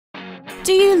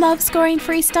Do you love scoring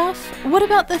free stuff? What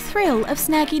about the thrill of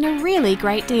snagging a really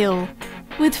great deal?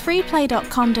 With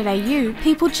FreePlay.com.au,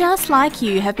 people just like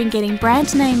you have been getting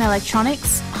brand name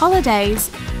electronics,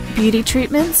 holidays, beauty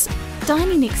treatments,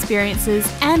 dining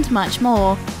experiences and much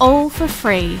more, all for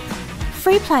free.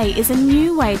 FreePlay is a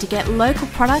new way to get local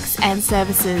products and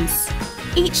services.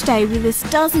 Each day we list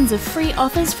dozens of free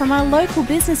offers from our local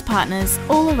business partners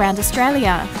all around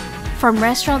Australia. From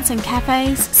restaurants and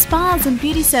cafes, spas and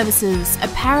beauty services,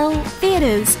 apparel,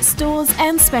 theatres, stores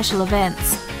and special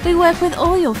events. We work with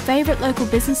all your favourite local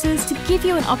businesses to give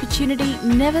you an opportunity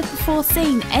never before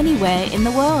seen anywhere in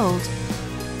the world.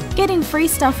 Getting free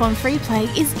stuff on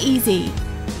FreePlay is easy.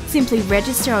 Simply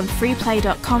register on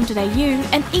freeplay.com.au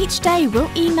and each day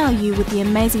we'll email you with the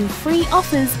amazing free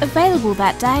offers available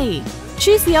that day.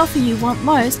 Choose the offer you want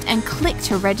most and click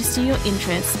to register your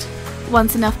interest.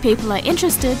 Once enough people are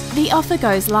interested, the offer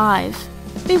goes live.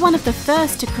 Be one of the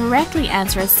first to correctly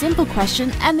answer a simple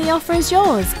question and the offer is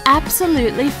yours,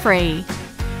 absolutely free.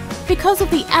 Because of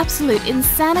the absolute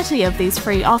insanity of these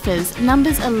free offers,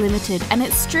 numbers are limited and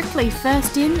it's strictly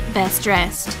first in, best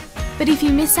dressed. But if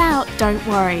you miss out, don't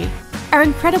worry. Our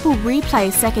incredible replay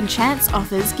second chance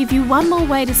offers give you one more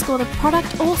way to score the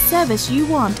product or service you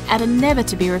want at a never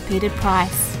to be repeated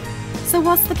price. So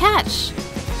what's the catch?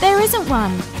 There isn't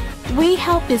one. We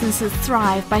help businesses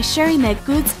thrive by sharing their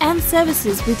goods and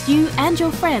services with you and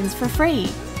your friends for free.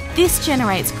 This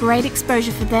generates great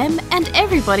exposure for them and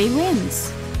everybody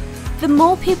wins. The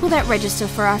more people that register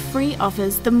for our free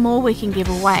offers, the more we can give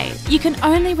away. You can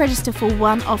only register for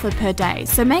one offer per day,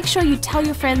 so make sure you tell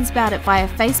your friends about it via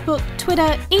Facebook,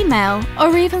 Twitter, email,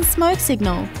 or even smoke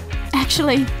signal.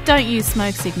 Actually, don't use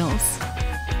smoke signals.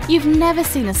 You've never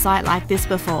seen a site like this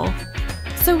before.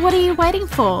 So what are you waiting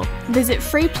for? Visit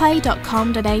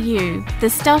freeplay.com.au. The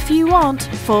stuff you want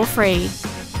for free.